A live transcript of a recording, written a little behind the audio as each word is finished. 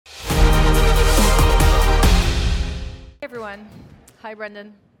everyone. Hi,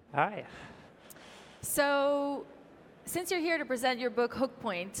 Brendan. Hi. So, since you're here to present your book, Hook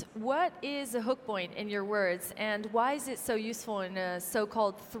Point, what is a hook point in your words, and why is it so useful in a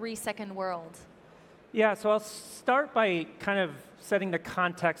so-called 3-second world? Yeah, so I'll start by kind of setting the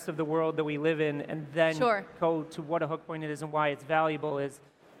context of the world that we live in, and then go to what a hook point is and why it's valuable. Is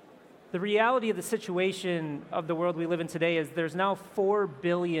the reality of the situation of the world we live in today is there's now 4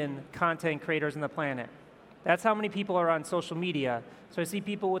 billion content creators on the planet. That's how many people are on social media. So I see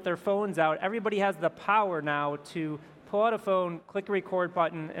people with their phones out. Everybody has the power now to pull out a phone, click a record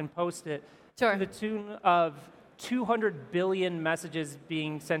button, and post it to the tune of 200 billion messages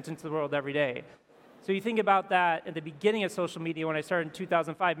being sent into the world every day. So you think about that at the beginning of social media when I started in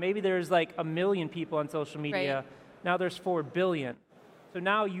 2005, maybe there's like 1 million people on social media. Right. Now there's 4 billion. So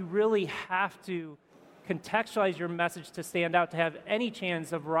now you really have to contextualize your message to stand out, to have any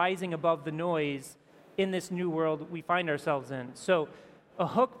chance of rising above the noise in this new world we find ourselves in. So a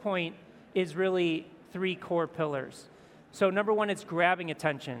hook point is really 3 core pillars. So number one, it's grabbing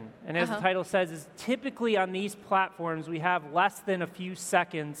attention. And as the title says, is typically on these platforms, we have less than a few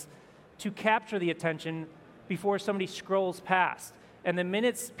seconds to capture the attention before somebody scrolls past. And the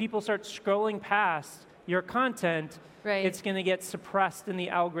minute people start scrolling past your content, it's going to get suppressed in the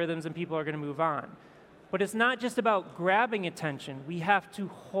algorithms and people are going to move on. But it's not just about grabbing attention. We have to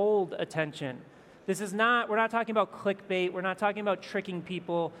hold attention. We're not talking about clickbait. We're not talking about tricking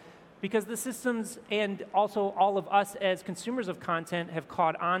people, because the systems and also all of us as consumers of content have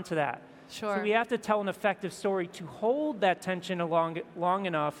caught on to that. Sure. So we have to tell an effective story to hold that tension long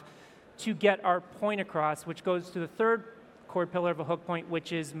enough to get our point across, which goes to the third core pillar of a hook point,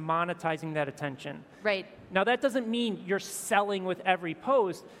 which is monetizing that attention. Right. Now, that doesn't mean you're selling with every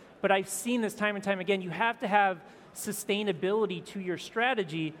post, but I've seen this time and time again. You have to have sustainability to your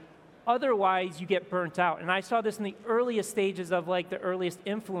strategy. Otherwise, you get burnt out. And I saw this in the earliest stages of like the earliest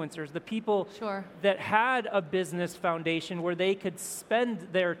influencers, the people that had a business foundation where they could spend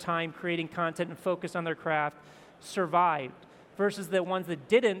their time creating content and focus on their craft, survived, versus the ones that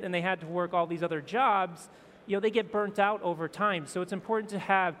didn't and they had to work all these other jobs. They get burnt out over time. So it's important to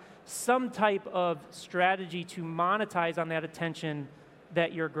have some type of strategy to monetize on that attention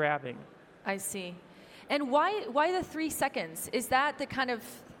that you're grabbing. I see. And why the 3 seconds? Is that the kind of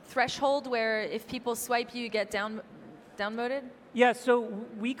threshold where if people swipe you get downvoted? Yeah, so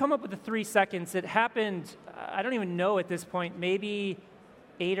we come up with the 3 seconds. It happened, I don't even know at this point, maybe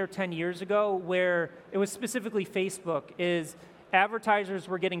 8 or 10 years ago, where it was specifically Facebook, is advertisers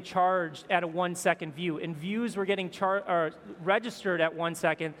were getting charged at a 1-second view, and views were getting registered at 1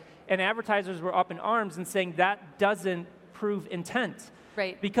 second, and advertisers were up in arms and saying that doesn't prove intent.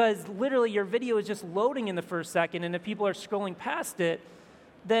 Right. Because literally your video is just loading in the first second, and if people are scrolling past it,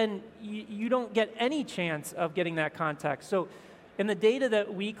 then you don't get any chance of getting that context. So in the data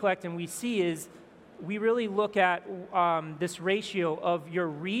that we collect and we see is we really look at this ratio of your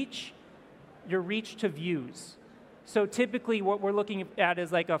reach to views. So typically what we're looking at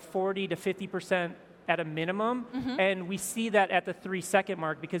is like a 40 to 50% at a minimum, and we see that at the 3-second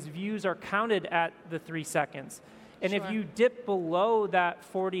mark because views are counted at the 3 seconds. And if you dip below that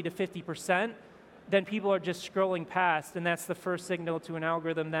 40 to 50%, then people are just scrolling past, and that's the first signal to an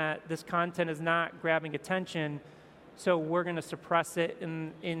algorithm that this content is not grabbing attention, so we're going to suppress it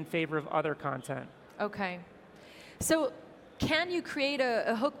in favor of other content. Okay. So can you create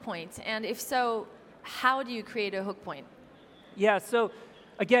a hook point? And if so, how do you create a hook point? Yeah, so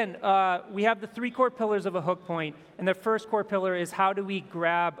again, we have the 3 core pillars of a hook point, and the first core pillar is how do we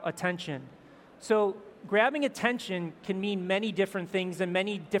grab attention? So grabbing attention can mean many different things in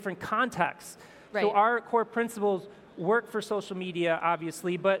many different contexts. Right. So our core principles work for social media,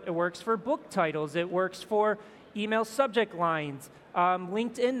 obviously, but it works for book titles. It works for email subject lines,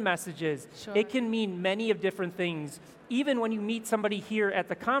 LinkedIn messages. Sure. It can mean many of different things. Even when you meet somebody here at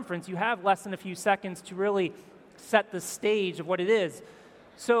the conference, you have less than a few seconds to really set the stage of what it is.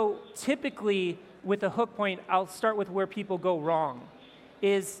 So typically, with a hook point, I'll start with where people go wrong,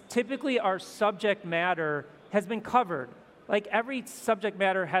 is typically our subject matter has been covered. Like every subject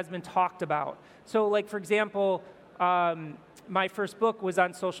matter has been talked about. So like, for example, my first book was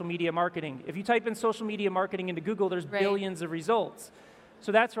on social media marketing. If you type in social media marketing into Google, there's billions of results.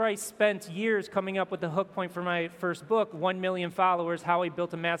 So that's where I spent years coming up with the hook point for my first book, 1 million followers, how I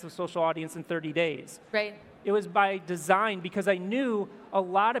built a massive social audience in 30 days. Right. It was by design because I knew a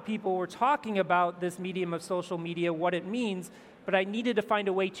lot of people were talking about this medium of social media, what it means, but I needed to find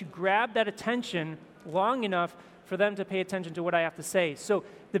a way to grab that attention long enough for them to pay attention to what I have to say. So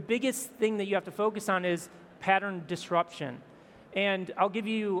the biggest thing that you have to focus on is pattern disruption. And I'll give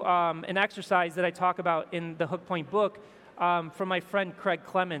you an exercise that I talk about in the Hook Point book from my friend Craig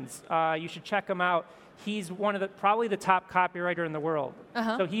Clemens. You should check him out. He's probably the top copywriter in the world.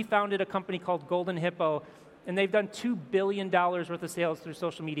 So he founded a company called Golden Hippo, and they've done $2 billion worth of sales through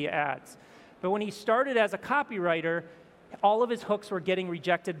social media ads. But when he started as a copywriter, all of his hooks were getting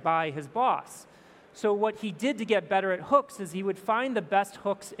rejected by his boss. So what he did to get better at hooks is he would find the best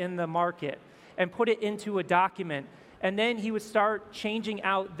hooks in the market and put it into a document. And then he would start changing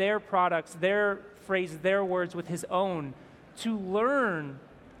out their products, their phrases, their words with his own to learn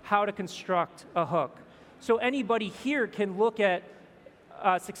how to construct a hook. So anybody here can look at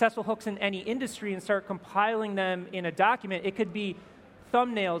successful hooks in any industry and start compiling them in a document. It could be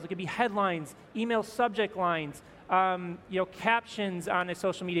thumbnails, it could be headlines, email subject lines, captions on a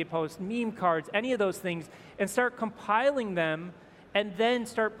social media post, meme cards, any of those things, and start compiling them and then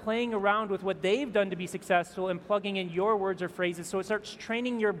start playing around with what they've done to be successful and plugging in your words or phrases. So it starts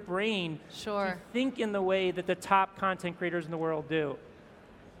training your brain to think in the way that the top content creators in the world do.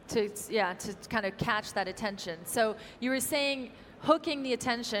 To kind of catch that attention. So you were saying hooking the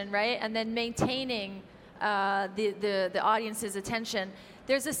attention, right? And then maintaining the audience's attention.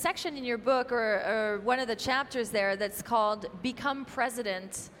 There's a section in your book or one of the chapters there that's called Become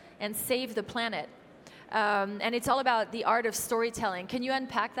President and Save the Planet. And it's all about the art of storytelling. Can you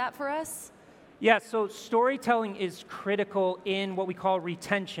unpack that for us? Yeah, so storytelling is critical in what we call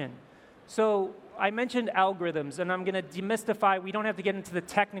retention. So I mentioned algorithms, and I'm going to demystify. We don't have to get into the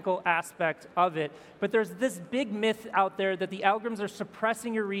technical aspect of it, but there's this big myth out there that the algorithms are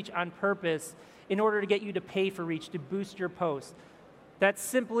suppressing your reach on purpose in order to get you to pay for reach, to boost your post. That's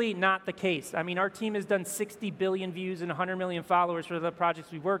simply not the case. I mean, our team has done 60 billion views and 100 million followers for the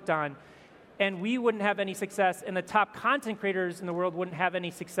projects we've worked on, and we wouldn't have any success, and the top content creators in the world wouldn't have any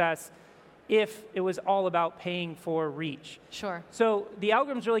success if it was all about paying for reach. Sure. So the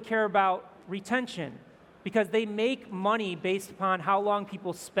algorithms really care about retention because they make money based upon how long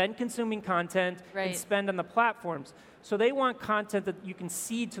people spend consuming content and spend on the platforms. So they want content that you can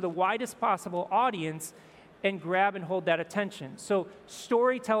seed to the widest possible audience and grab and hold that attention. So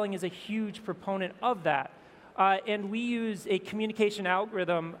storytelling is a huge proponent of that. And we use a communication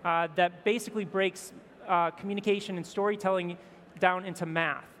algorithm that basically breaks communication and storytelling down into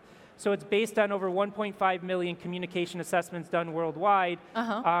math. So it's based on over 1.5 million communication assessments done worldwide.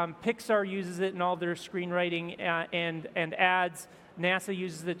 Pixar uses it in all their screenwriting and ads. NASA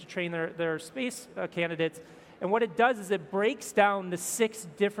uses it to train their space candidates. And what it does is it breaks down the 6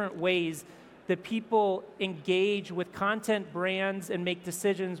 different ways that people engage with content brands and make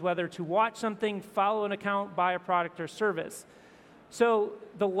decisions whether to watch something, follow an account, buy a product or service. So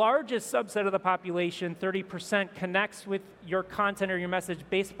the largest subset of the population, 30%, connects with your content or your message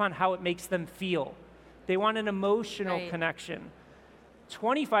based upon how it makes them feel. They want an emotional connection.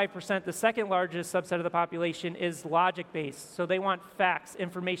 25%, the second largest subset of the population, is logic-based. So they want facts,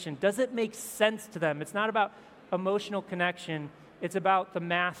 information. Does it make sense to them? It's not about emotional connection. It's about the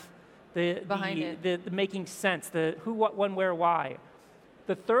math, the making sense, the who, what, when, where, why.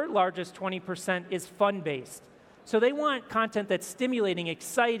 The third largest, 20%, is fun-based. So they want content that's stimulating,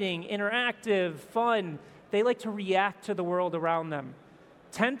 exciting, interactive, fun. They like to react to the world around them.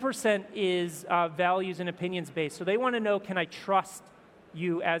 10% is values and opinions-based. So they want to know, can I trust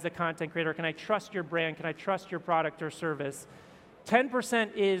you as a content creator? Can I trust your brand? Can I trust your product or service?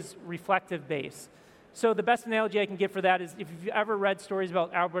 10% is reflective-based. So the best analogy I can give for that is if you've ever read stories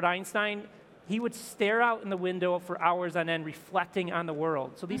about Albert Einstein, he would stare out in the window for hours on end reflecting on the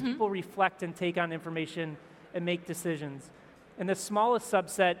world. So these people reflect and take on information and make decisions. And the smallest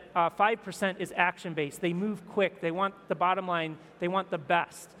subset, 5%, is action-based. They move quick. They want the bottom line. They want the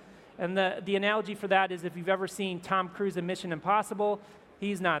best. And the analogy for that is if you've ever seen Tom Cruise in Mission Impossible,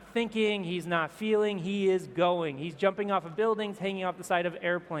 he's not thinking, he's not feeling, he is going. He's jumping off of buildings, hanging off the side of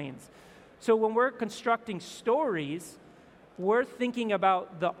airplanes. So when we're constructing stories, we're thinking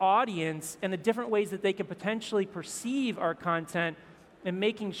about the audience and the different ways that they can potentially perceive our content and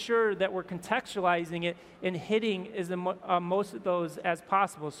making sure that we're contextualizing it and hitting most of those as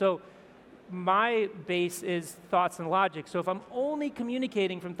possible. So my base is thoughts and logic. So if I'm only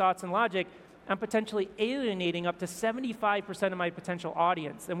communicating from thoughts and logic, I'm potentially alienating up to 75% of my potential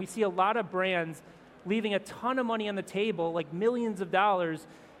audience. And we see a lot of brands leaving a ton of money on the table, like millions of dollars,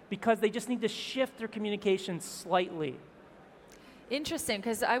 because they just need to shift their communication slightly. Interesting,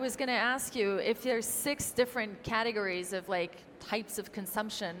 because I was going to ask you if there's 6 different categories of types of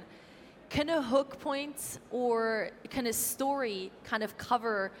consumption. Can a hook point or can a story kind of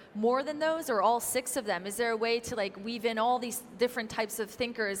cover more than those, or all 6 of them? Is there a way to weave in all these different types of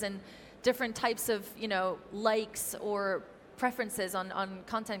thinkers and different types of likes or preferences on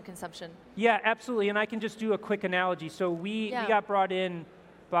content consumption. Yeah, absolutely. And I can just do a quick analogy. So we got brought in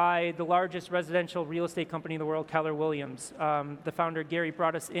by the largest residential real estate company in the world, Keller Williams. The founder, Gary,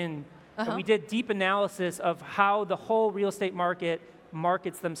 brought us in. And we did deep analysis of how the whole real estate market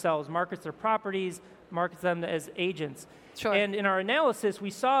markets themselves, markets their properties, markets them as agents. Sure. And in our analysis,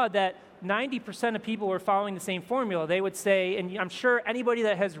 we saw that 90% of people were following the same formula. They would say, and I'm sure anybody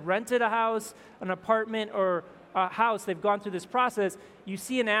that has rented a house, an apartment, or a house, they've gone through this process, you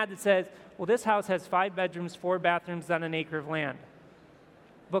see an ad that says, well, this house has 5 bedrooms, 4 bathrooms on an acre of land.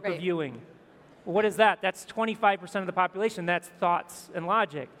 Book a viewing. Well, what is that? That's 25% of the population. That's thoughts and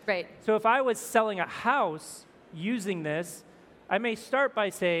logic. Right. So if I was selling a house using this, I may start by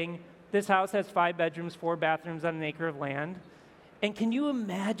saying, this house has 5 bedrooms, 4 bathrooms on an acre of land. And can you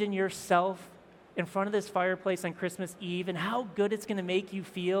imagine yourself in front of this fireplace on Christmas Eve and how good it's going to make you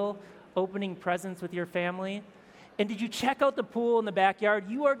feel opening presents with your family? And did you check out the pool in the backyard?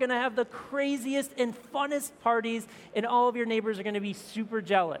 You are going to have the craziest and funnest parties, and all of your neighbors are going to be super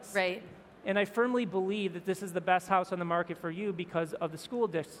jealous. Right. And I firmly believe that this is the best house on the market for you because of the school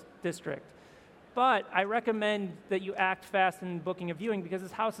district. But I recommend that you act fast in booking a viewing because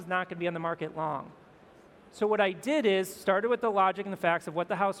this house is not going to be on the market long. So what I did is started with the logic and the facts of what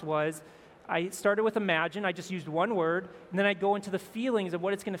the house was. I started with imagine. I just used one word. And then I go into the feelings of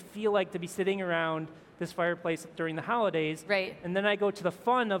what it's going to feel like to be sitting around this fireplace during the holidays. Right. And then I go to the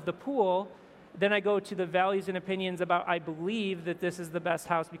fun of the pool. Then I go to the values and opinions about I believe that this is the best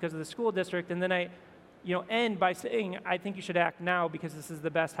house because of the school district. And then I end by saying, I think you should act now because this is the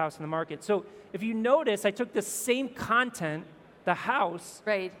best house in the market. So if you notice, I took the same content, the house,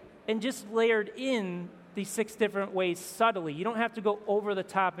 right, and just layered in these 6 different ways subtly. You don't have to go over the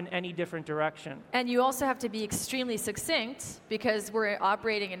top in any different direction. And you also have to be extremely succinct because we're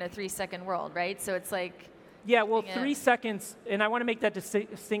operating in a 3-second world, right? So it's like... Yeah, well, 3 seconds, and I want to make that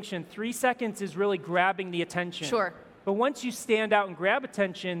distinction. 3 seconds is really grabbing the attention. Sure. But once you stand out and grab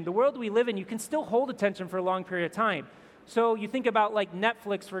attention, the world we live in, you can still hold attention for a long period of time. So you think about like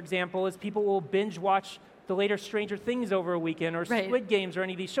Netflix, for example, as people will binge watch the later Stranger Things over a weekend or Squid Games or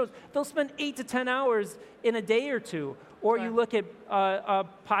any of these shows. They'll spend 8 to 10 hours in a day or two. Or you look at a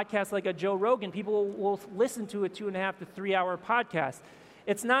podcast like a Joe Rogan, people will listen to a 2.5 to 3 hour podcast.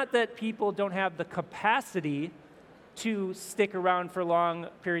 It's not that people don't have the capacity to stick around for long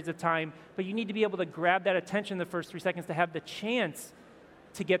periods of time, but you need to be able to grab that attention in the first 3 seconds to have the chance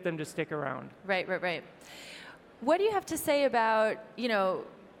to get them to stick around. Right. What do you have to say about,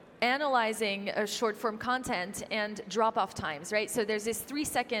 analyzing a short form content and drop-off times, right? So there's this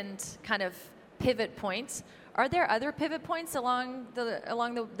 3-second kind of pivot point. Are there other pivot points along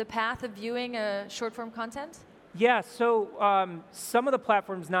the path of viewing a short form content? Yeah, so some of the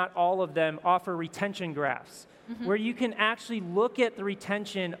platforms, not all of them, offer retention graphs, where you can actually look at the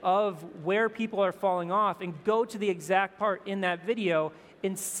retention of where people are falling off and go to the exact part in that video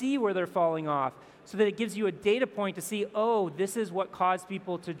and see where they're falling off, so that it gives you a data point to see, oh, this is what caused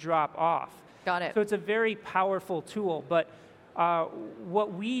people to drop off. Got it. So it's a very powerful tool. But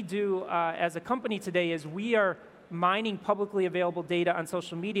what we do as a company today is we are mining publicly available data on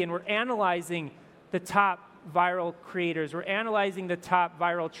social media, and we're analyzing the top viral creators. We're analyzing the top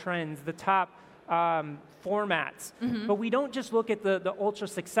viral trends, the top formats. But we don't just look at the ultra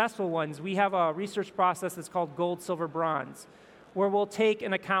successful ones. We have a research process that's called gold, silver, bronze, where we'll take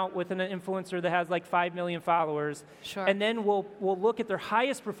an account with an influencer that has like 5 million followers, and then we'll look at their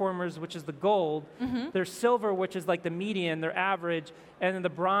highest performers, which is the gold, their silver, which is like the median, their average, and then the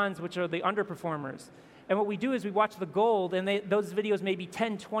bronze, which are the underperformers. And what we do is we watch the gold, and those videos may be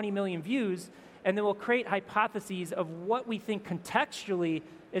 10, 20 million views, and then we'll create hypotheses of what we think contextually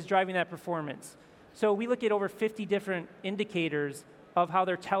is driving that performance. So we look at over 50 different indicators of how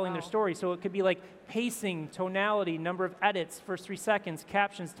they're telling their story. So it could be like pacing, tonality, number of edits, first 3 seconds,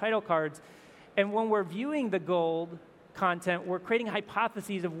 captions, title cards. And when we're viewing the gold content, we're creating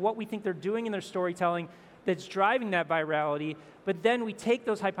hypotheses of what we think they're doing in their storytelling that's driving that virality. But then we take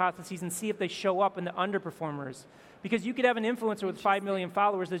those hypotheses and see if they show up in the underperformers. Because you could have an influencer with 5 million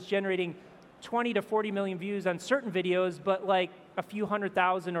followers that's generating 20 to 40 million views on certain videos, but like a few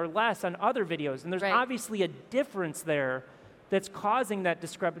 100,000 or less on other videos. And there's obviously a difference there that's causing that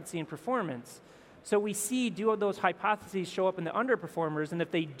discrepancy in performance. So we see, do those hypotheses show up in the underperformers? And if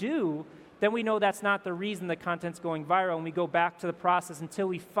they do, then we know that's not the reason the content's going viral, and we go back to the process until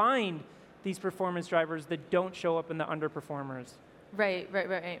we find these performance drivers that don't show up in the underperformers. Right.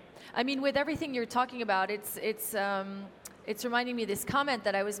 I mean, with everything you're talking about, it's it's reminding me of this comment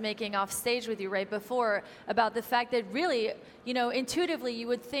that I was making off stage with you right before about the fact that really, intuitively you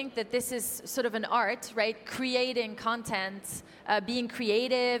would think that this is sort of an art, right? Creating content, being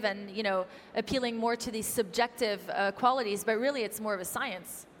creative and, appealing more to these subjective qualities, but really it's more of a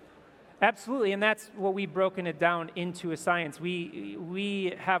science. Absolutely, and that's what we've broken it down into a science.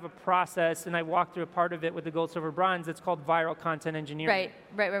 We have a process, and I walked through a part of it with the gold, silver, bronze. It's called viral content engineering.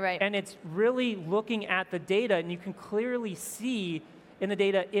 Right. And it's really looking at the data, and you can clearly see in the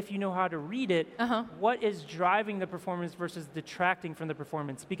data, if you know how to read it, what is driving the performance versus detracting from the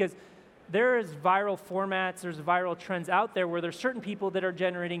performance. Because there's viral formats, there's viral trends out there where there's certain people that are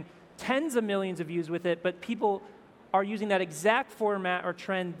generating tens of millions of views with it, but people are using that exact format or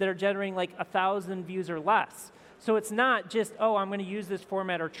trend that are generating like 1,000 views or less. So it's not just, I'm going to use this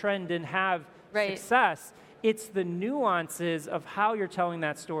format or trend and have success. It's the nuances of how you're telling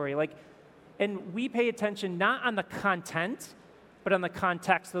that story. And we pay attention not on the content, but on the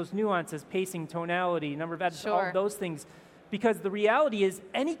context, those nuances, pacing, tonality, number of edits, all of those things. Because the reality is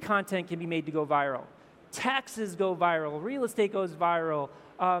any content can be made to go viral. Taxes go viral, real estate goes viral,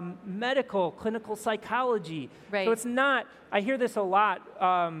 medical, clinical psychology. Right. So it's not, I hear this a lot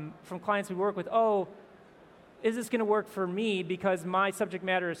from clients we work with, is this going to work for me because my subject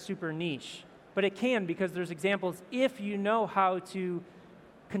matter is super niche? But it can, because there's examples if you know how to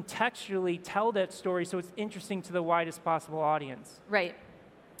contextually tell that story so it's interesting to the widest possible audience. Right.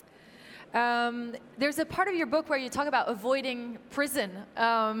 There's a part of your book where you talk about avoiding prison.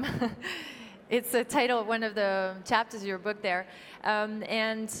 It's the title of one of the chapters of your book there.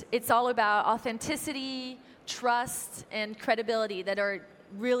 And it's all about authenticity, trust, and credibility that are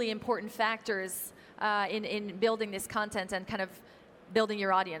really important factors in building this content and kind of building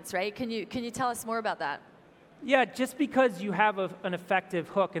your audience, right? Can you tell us more about that? Yeah, just because you have an effective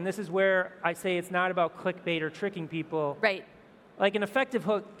hook, and this is where I say it's not about clickbait or tricking people. Right. Like an effective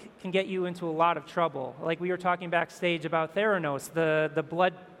hook can get you into a lot of trouble. Like we were talking backstage about Theranos, the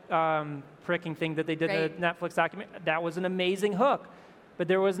blood pricking thing that they did in the Netflix documentary. That was an amazing hook, but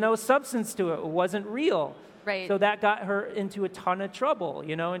there was no substance to it. It wasn't real. Right. So that got her into a ton of trouble,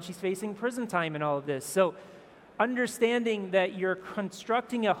 and she's facing prison time and all of this. So understanding that you're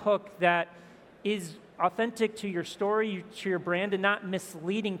constructing a hook that is authentic to your story, to your brand, and not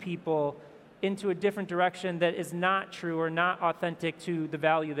misleading people into a different direction that is not true or not authentic to the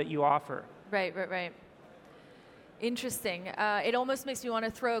value that you offer. Right. Interesting. It almost makes me want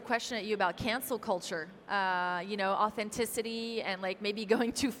to throw a question at you about cancel culture. Authenticity and maybe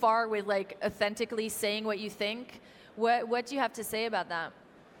going too far with authentically saying what you think. What do you have to say about that?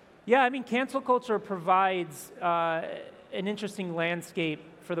 Yeah, cancel culture provides an interesting landscape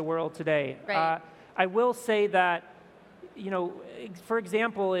for the world today. Right. I will say that, for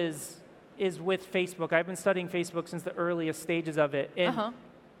example, is with Facebook. I've been studying Facebook since the earliest stages of it. And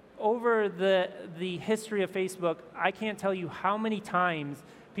over the history of Facebook, I can't tell you how many times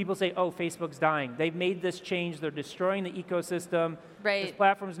people say, Facebook's dying. They've made this change. They're destroying the ecosystem. Right. This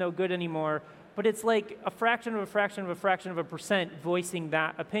platform's no good anymore. But it's like a fraction of a fraction of a fraction of a percent voicing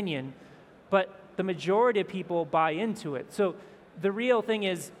that opinion. But the majority of people buy into it. So the real thing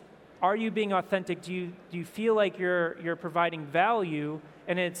is, are you being authentic? Do you feel like you're providing value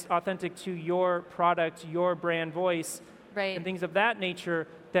and it's authentic to your product, your brand voice, and things of that nature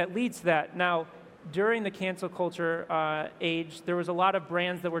that leads to that? Now, during the cancel culture age, there was a lot of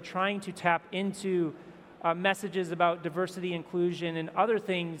brands that were trying to tap into messages about diversity, inclusion, and other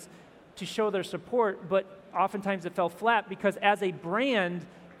things to show their support, but oftentimes it fell flat because as a brand,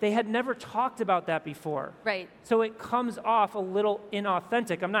 they had never talked about that before. Right. So it comes off a little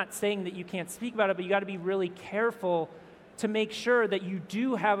inauthentic. I'm not saying that you can't speak about it, but you got to be really careful to make sure that you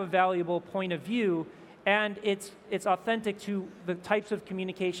do have a valuable point of view and it's authentic to the types of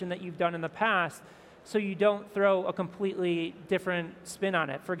communication that you've done in the past, so you don't throw a completely different spin on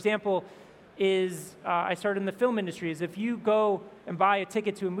it. For example, I started in the film industry, is if you go and buy a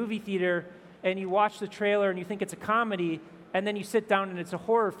ticket to a movie theater and you watch the trailer and you think it's a comedy, and then you sit down and it's a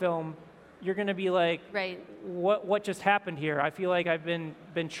horror film, you're going to be like, what just happened here? I feel like I've been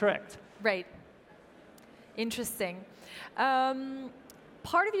tricked. Right. Interesting.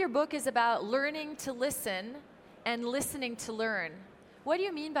 Part of your book is about learning to listen and listening to learn. What do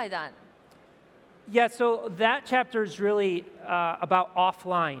you mean by that? Yeah, so that chapter is really about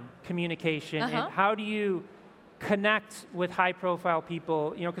offline communication and how do you connect with high-profile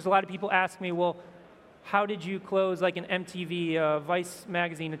people. Because a lot of people ask me, well, how did you close like an MTV, Vice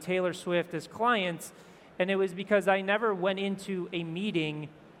magazine, a Taylor Swift as clients? And it was because I never went into a meeting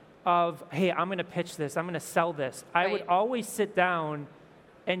of, hey, I'm going to pitch this, I'm going to sell this. I would always sit down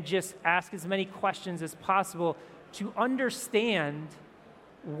and just ask as many questions as possible to understand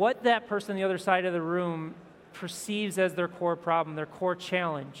what that person on the other side of the room perceives as their core problem, their core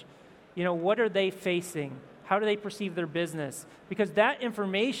challenge. You know, what are they facing? How do they perceive their business? Because that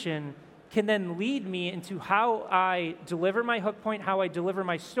information can then lead me into how I deliver my hook point, how I deliver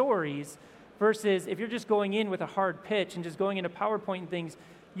my stories, versus if you're just going in with a hard pitch and just going into PowerPoint and things,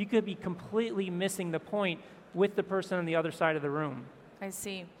 you could be completely missing the point with the person on the other side of the room. I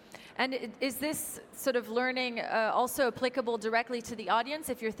see. And is this sort of learning also applicable directly to the audience?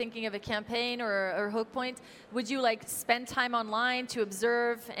 If you're thinking of a campaign or hook point, would you like spend time online to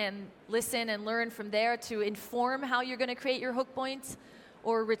observe and listen and learn from there to inform how you're going to create your hook points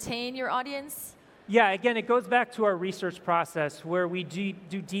or retain your audience? Yeah, again, it goes back to our research process where we do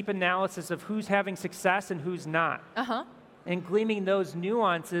deep analysis of who's having success and who's not. And gleaming those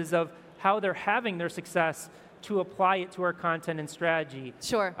nuances of how they're having their success to apply it to our content and strategy.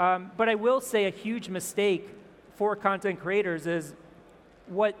 Sure. But I will say a huge mistake for content creators is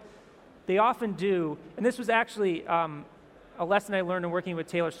what they often do, and this was actually a lesson I learned in working with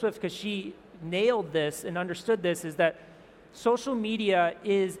Taylor Swift because she nailed this and understood this, is that social media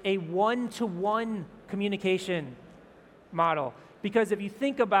is a one-to-one communication model. Because if you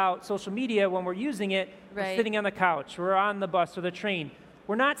think about social media, when we're using it, we're sitting on the couch, we're on the bus or the train.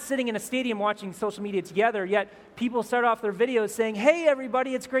 We're not sitting in a stadium watching social media together, yet people start off their videos saying, hey,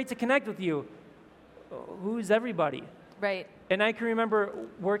 everybody, it's great to connect with you. Who's everybody? Right. And I can remember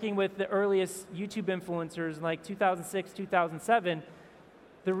working with the earliest YouTube influencers in like 2006, 2007.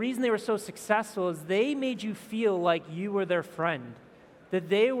 The reason they were so successful is they made you feel like you were their friend, that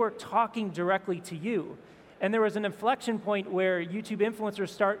they were talking directly to you. And there was an inflection point where YouTube influencers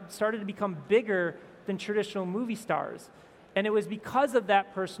started to become bigger than traditional movie stars. And it was because of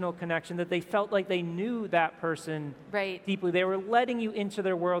that personal connection that they felt like they knew that person deeply. They were letting you into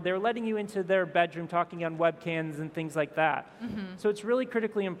their world. They were letting you into their bedroom, talking on webcams and things like that. So it's really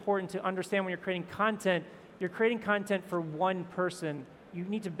critically important to understand when you're creating content for one person. You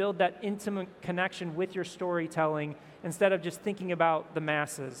need to build that intimate connection with your storytelling instead of just thinking about the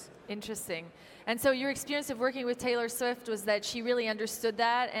masses. Interesting. And so your experience of working with Taylor Swift was that she really understood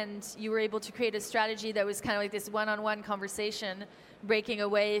that, and you were able to create a strategy that was kind of like this one-on-one conversation, breaking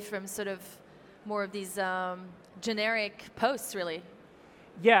away from sort of more of these generic posts, really.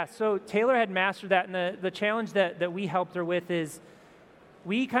 Yeah, so Taylor had mastered that, and the challenge that we helped her with is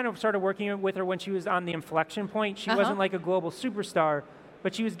we kind of started working with her when she was on the inflection point. She wasn't like a global superstar,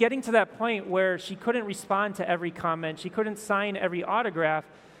 but she was getting to that point where she couldn't respond to every comment. She couldn't sign every autograph.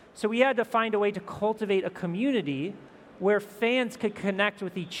 So we had to find a way to cultivate a community where fans could connect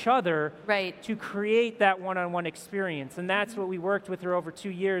with each other to create that one-on-one experience. And that's what we worked with her over 2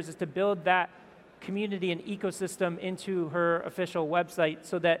 years, is to build that community and ecosystem into her official website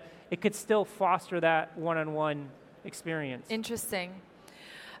so that it could still foster that one-on-one experience. Interesting.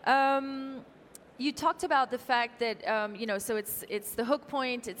 You talked about the fact that, so it's the hook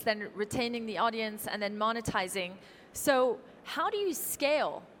point, it's then retaining the audience, and then monetizing. So how do you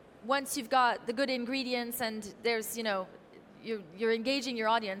scale once you've got the good ingredients and there's, you're engaging your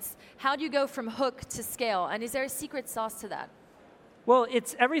audience? How do you go from hook to scale? And is there a secret sauce to that? Well,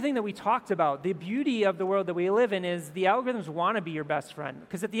 it's everything that we talked about. The beauty of the world that we live in is the algorithms want to be your best friend.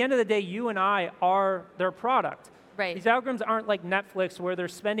 Because at the end of the day, you and I are their product. These algorithms aren't like Netflix where they're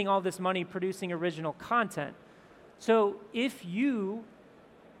spending all this money producing original content. So if you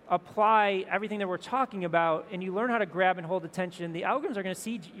apply everything that we're talking about and you learn how to grab and hold attention, the algorithms are going to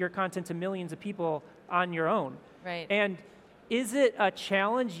see your content to millions of people on your own. And is it a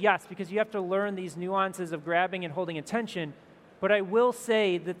challenge? Yes, because you have to learn these nuances of grabbing and holding attention. But I will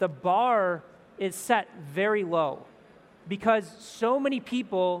say that the bar is set very low because so many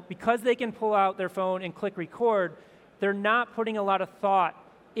people, because they can pull out their phone and click record, they're not putting a lot of thought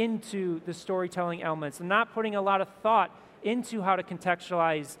into the storytelling elements. They're not putting a lot of thought into how to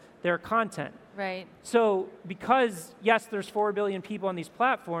contextualize their content. So because, yes, there's 4 billion people on these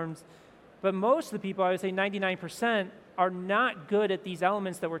platforms, but most of the people, I would say 99%, are not good at these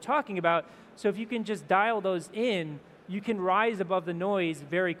elements that we're talking about. So if you can just dial those in, you can rise above the noise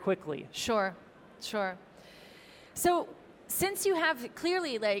very quickly. Sure. So since you have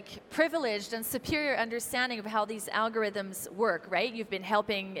clearly privileged and superior understanding of how these algorithms work, right? You've been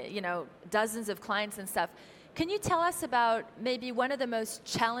helping, dozens of clients and stuff. Can you tell us about maybe one of the most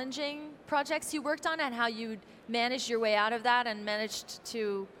challenging projects you worked on and how you managed your way out of that and managed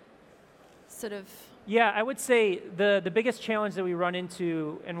to sort of... Yeah, I would say the biggest challenge that we run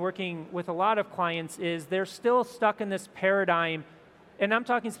into in working with a lot of clients is they're still stuck in this paradigm, and I'm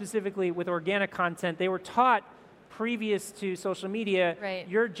talking specifically with organic content. They were taught previous to social media, right.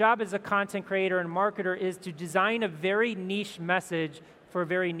 your job as a content creator and marketer is to design a very niche message for a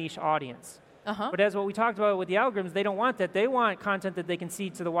very niche audience. But as what we talked about with the algorithms, they don't want that. They want content that they can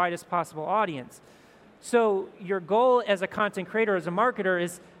see to the widest possible audience. So your goal as a content creator, as a marketer,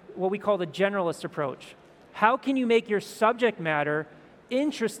 is what we call the generalist approach. How can you make your subject matter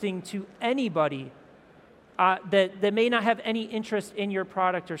interesting to anybody that may not have any interest in your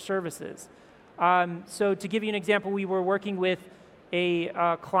product or services? So to give you an example, we were working with a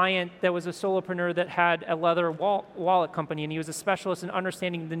client that was a solopreneur that had a leather wallet company, and he was a specialist in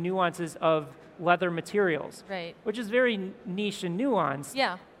understanding the nuances of leather materials, right. which is very niche and nuanced.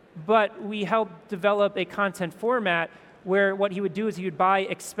 Yeah. But we helped develop a content format where what he would do is he would buy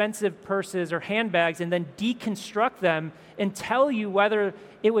expensive purses or handbags and then deconstruct them and tell you whether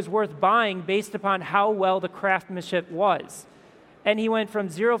it was worth buying based upon how well the craftsmanship was. And he went from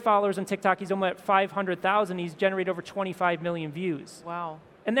 0 followers on TikTok, he's almost at 500,000, he's generated over 25 million views. Wow.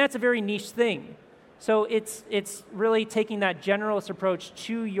 And that's a very niche thing. So it's really taking that generalist approach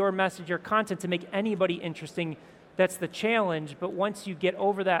to your message, your content, to make anybody interesting. That's the challenge. But once you get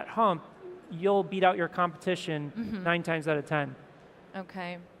over that hump, you'll beat out your competition 9 times out of 10.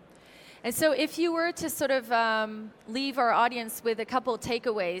 Okay. And so if you were to sort of leave our audience with a couple of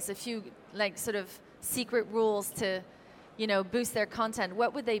takeaways, a few like sort of secret rules to boost their content,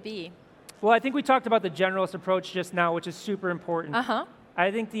 what would they be? Well, I think we talked about the generalist approach just now, which is super important.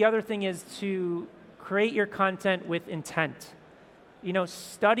 I think the other thing is to create your content with intent.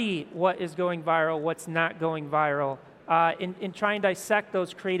 Study what is going viral, what's not going viral, and try and dissect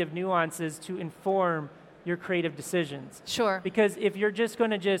those creative nuances to inform your creative decisions. Sure. Because if you're just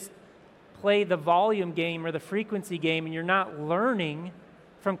going to play the volume game or the frequency game and you're not learning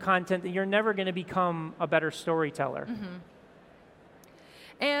from content, then you're never going to become a better storyteller.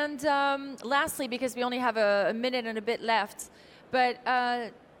 And lastly, because we only have a minute and a bit left, but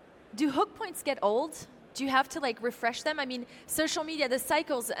do hook points get old? Do you have to refresh them? I mean, social media, the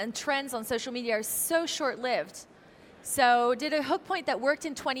cycles and trends on social media are so short-lived. So did a hook point that worked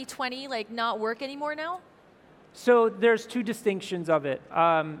in 2020 not work anymore now? So there's 2 distinctions of it.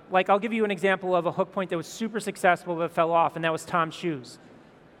 I'll give you an example of a hook point that was super successful but fell off, and that was Tom's shoes.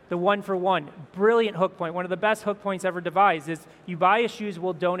 The 1-for-1, brilliant hook point. One of the best hook points ever devised is you buy his shoes,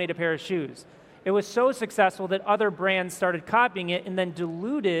 we'll donate a pair of shoes. It was so successful that other brands started copying it and then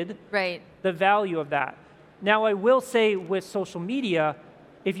diluted the value of that. Now, I will say with social media,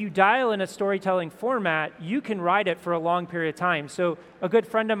 if you dial in a storytelling format, you can ride it for a long period of time. So a good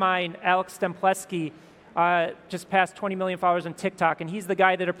friend of mine, Alex Stempleski, just passed 20 million followers on TikTok, and he's the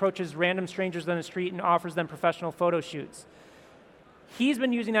guy that approaches random strangers on the street and offers them professional photo shoots. He's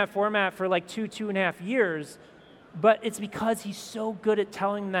been using that format for 2.5 years, but it's because he's so good at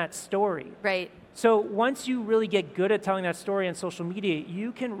telling that story. Right. So once you really get good at telling that story on social media,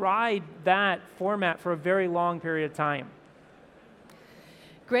 you can ride that format for a very long period of time.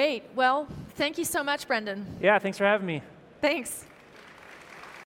 Great. Well, thank you so much, Brendan. Yeah, thanks for having me. Thanks.